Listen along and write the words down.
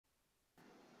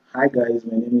Hi guys,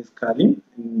 my name is Kali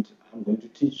and I'm going to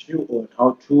teach you on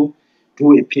how to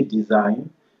do a pit design.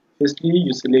 Firstly,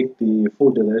 you select the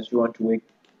folder that you want to work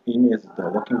in as the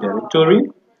working directory.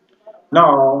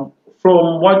 Now,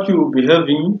 from what you will be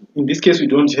having, in this case we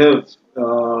don't have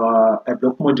a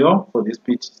block module for this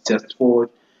pit, it's just for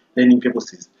learning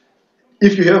purposes.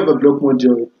 If you have a block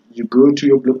module, you go to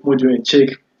your block module and check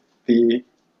the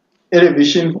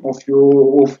elevation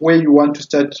of where you want to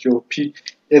start your pit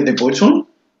at the bottom.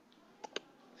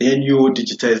 Then you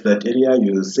digitize that area,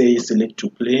 you say select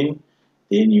to plane,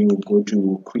 then you go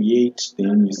to create,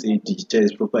 then you say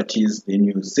digitize properties, then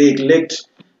you select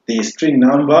the string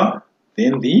number,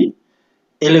 then the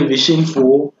elevation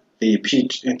for the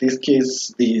pit. In this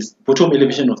case, the bottom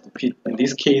elevation of the pit. In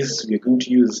this case, we're going to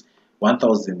use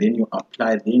 1000. Then you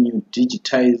apply, then you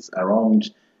digitize around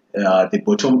the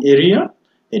bottom area,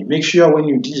 and make sure when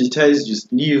you digitize,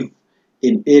 just leave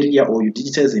an area, or you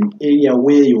digitize an area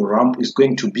where your ramp is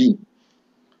going to be.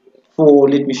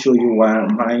 Let me show you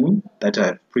mine that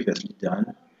I've previously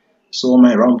done. So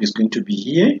my ramp is going to be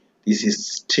here. This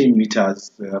is 10 meters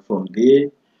from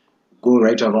there. Go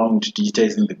right around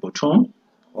digitizing the bottom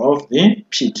of the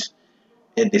pit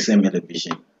at the same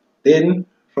elevation. Then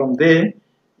from there,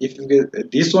 if you get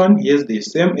this one, here's the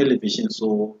same elevation.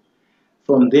 So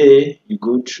from there, you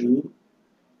go to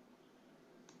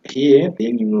here,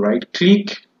 then you right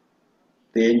click,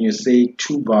 then you say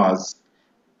toolbars,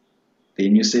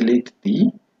 then you select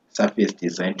the surface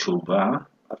design toolbar.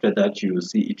 After that, you will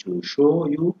see it will show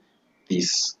you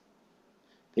this.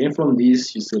 Then from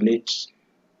this, you select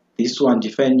this one,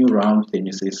 define new ramp, then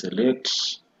you say select.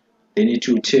 Then it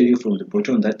will tell you from the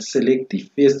bottom that select the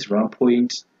first ramp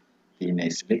point. Then I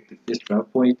select the first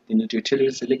ramp point. Then it will tell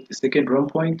you select the second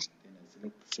ramp point. Then I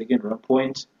select the second ramp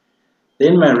point.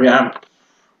 Then my ramp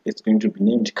is going to be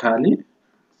named Kali.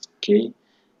 Okay.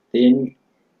 Then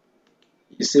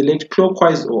you select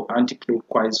clockwise or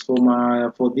anti-clockwise.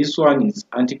 For this one, it's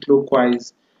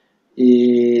anti-clockwise.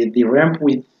 The ramp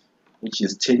width, which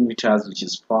is 10 meters, which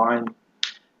is fine.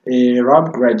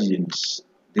 Ramp gradient,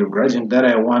 the gradient that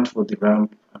I want for the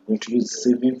ramp, I'm going to use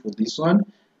 7 for this one.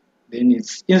 Then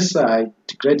it's inside,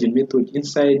 the gradient method,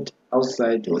 inside,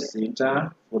 outside, or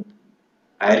center.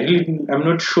 I'm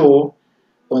not sure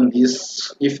on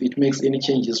this if it makes any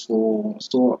changes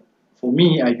so for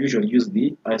me I usually use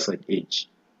the outside edge.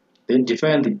 Then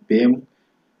define the berm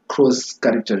cross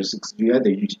characteristics. You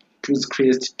either choose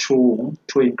crest, toe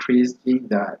and crest,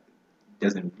 that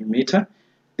doesn't really matter.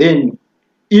 Then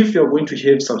if you're going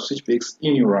to have some switchbacks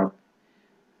in your ramp,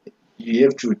 you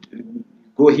have to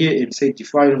go here and say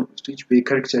define switchback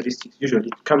characteristics. Usually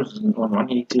it comes on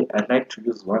 180. I like to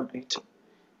use 180.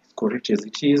 It's correct as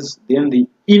it is. Then the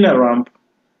inner ramp,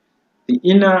 the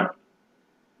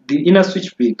inner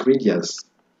switchback radius,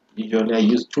 usually I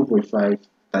use 2.5.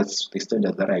 That's the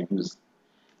standard that I use,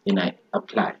 and I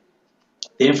apply.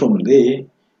 Then from there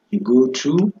you go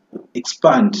to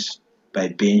expand by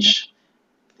bench.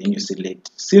 Then you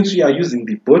select, since we are using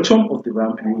the bottom of the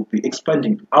ramp, we will be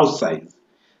expanding outside.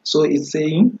 So it's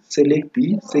saying select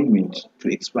the segment to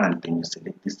expand. Then you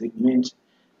select the segment.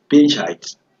 Bench height.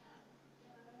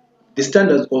 The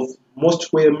standard of most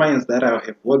square mines that I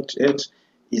have worked at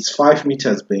is 5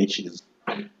 meters benches.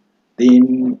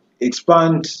 Then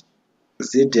expand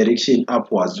Z direction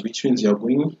upwards, which means you're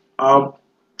going up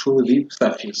to the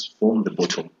surface from the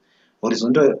bottom.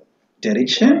 Horizontal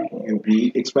direction, you'll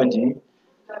be expanding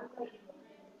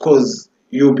because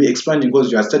you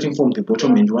are starting from the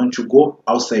bottom and you want to go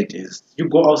outside. As you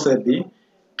go outside, the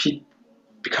pit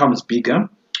becomes bigger.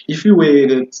 If you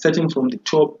were starting from the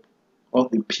top of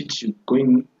the pit, you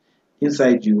going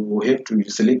inside, you have to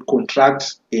select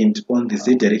contract, and on the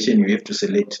Z direction you have to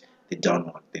select the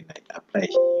downward. Then I apply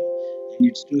here. Then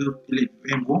you still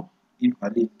angle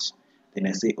invalid. Then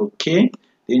I say okay.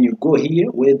 Then you go here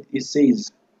where it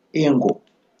says angle.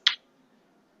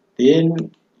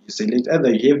 Then you select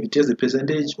either you have it as a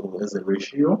percentage or as a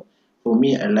ratio. For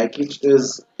me, I like it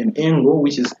as an angle,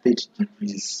 which is 30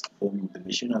 degrees from the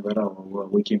machine that we're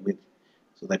working with,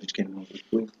 so that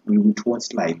it won't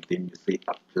slide. Then you say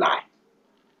apply.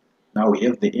 Now we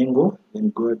have the angle.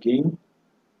 Then go again,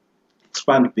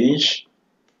 expand bench,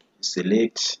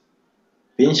 select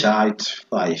bench height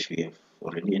 5. We have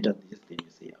already entered this. Then you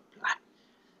say apply.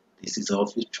 This is our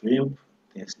first ramp.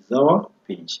 This is our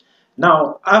bench.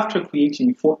 Now, after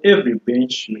creating for every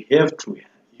bench, you have to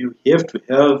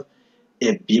have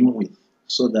a beam width,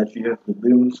 so that you have the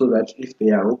beam, so that if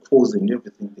there are rock falls and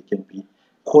everything, they can be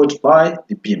caught by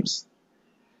the beams.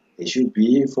 It should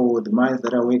be, for the mines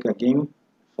that I work, again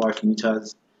 5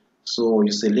 meters. So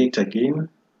you select again,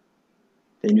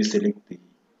 then you select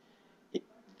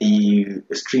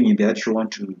a string that you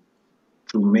want to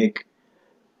make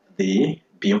the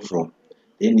beam from.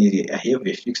 Then I have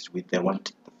a fixed width. I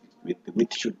want the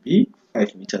width should be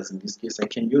 5 meters. In this case, I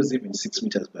can use even 6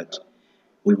 meters, but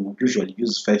we will usually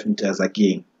use 5 meters.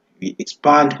 Again, we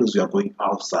expand because we are going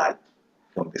outside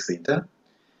from the center.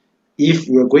 If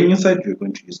we are going inside, we are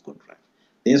going to use contrast.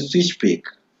 Then switchback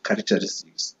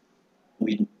characteristics.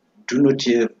 We do not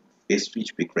have a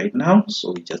switchback right now,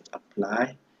 so we just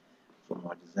apply from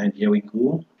our design. Here we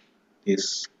go.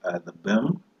 This the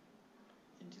berm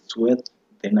in this width.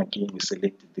 Then again we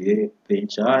select the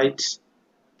bench height,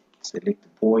 select the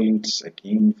point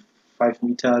again 5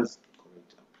 meters,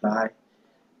 correct, apply.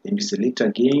 Then you select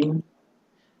again.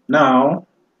 Now,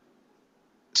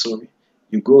 sorry,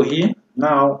 you go here.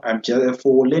 Now I'm just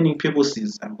for learning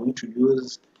purposes. I'm going to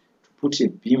use to put a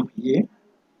beam here,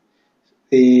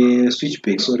 a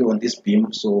switchback. Sorry, on this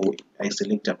beam. So I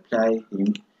select apply.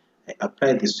 Then I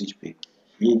apply the switchback.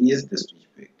 Here is the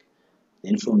switchback.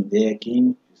 Then from there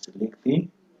again, you select the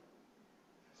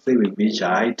save bench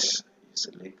height. You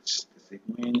select the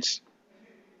segment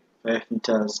 5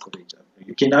 meters. Correct.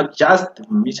 You can adjust the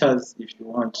meters if you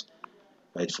want.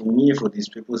 But for me, for these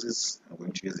purposes, I'm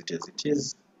going to use it as it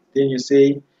is. Then you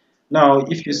say, now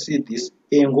if you see this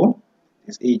angle,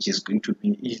 this edge is going to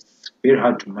be, it's very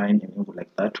hard to mine an angle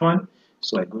like that one.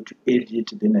 So I go to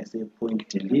edit, then I say point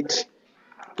delete.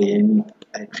 Then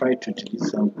I try to delete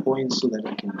some points so that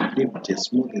I can leave it as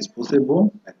smooth as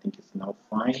possible. I think it's now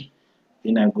fine.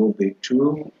 Then I go back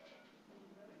to,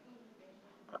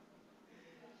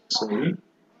 sorry,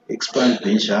 expand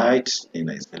bench height, then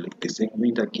I select the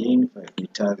segment again, 5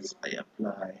 meters, I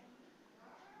apply,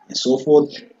 and so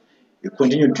forth. You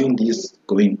continue doing this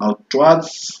going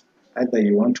outwards. Either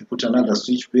you want to put another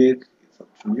switchback, it's up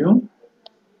to you.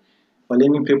 For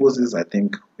learning purposes, I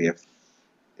think we have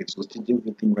exhausted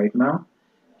everything right now.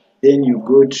 Then you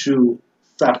go to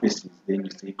surfaces, then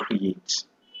you say create,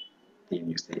 then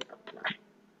you say apply.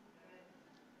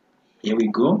 Here we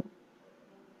go.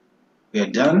 We are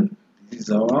done. This is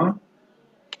our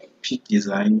peak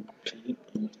design.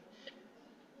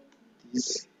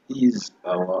 This is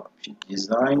our peak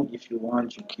design. If you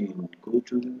want, you can go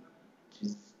to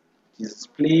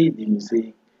display, then you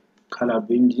say color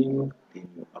bending, then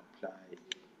you apply.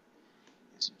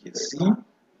 As you can see,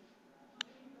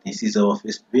 this is our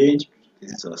first bench,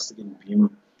 this is our second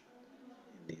beam,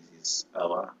 and this is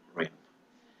our ramp.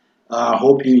 I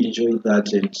hope you enjoyed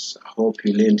that, and I hope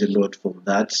you learned a lot from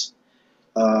that.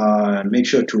 Make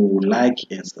sure to like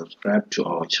and subscribe to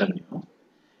our channel,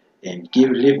 and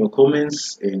leave a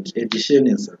comments and addition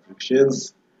and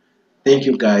subscriptions. Thank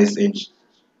you guys, and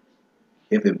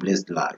have a blessed life.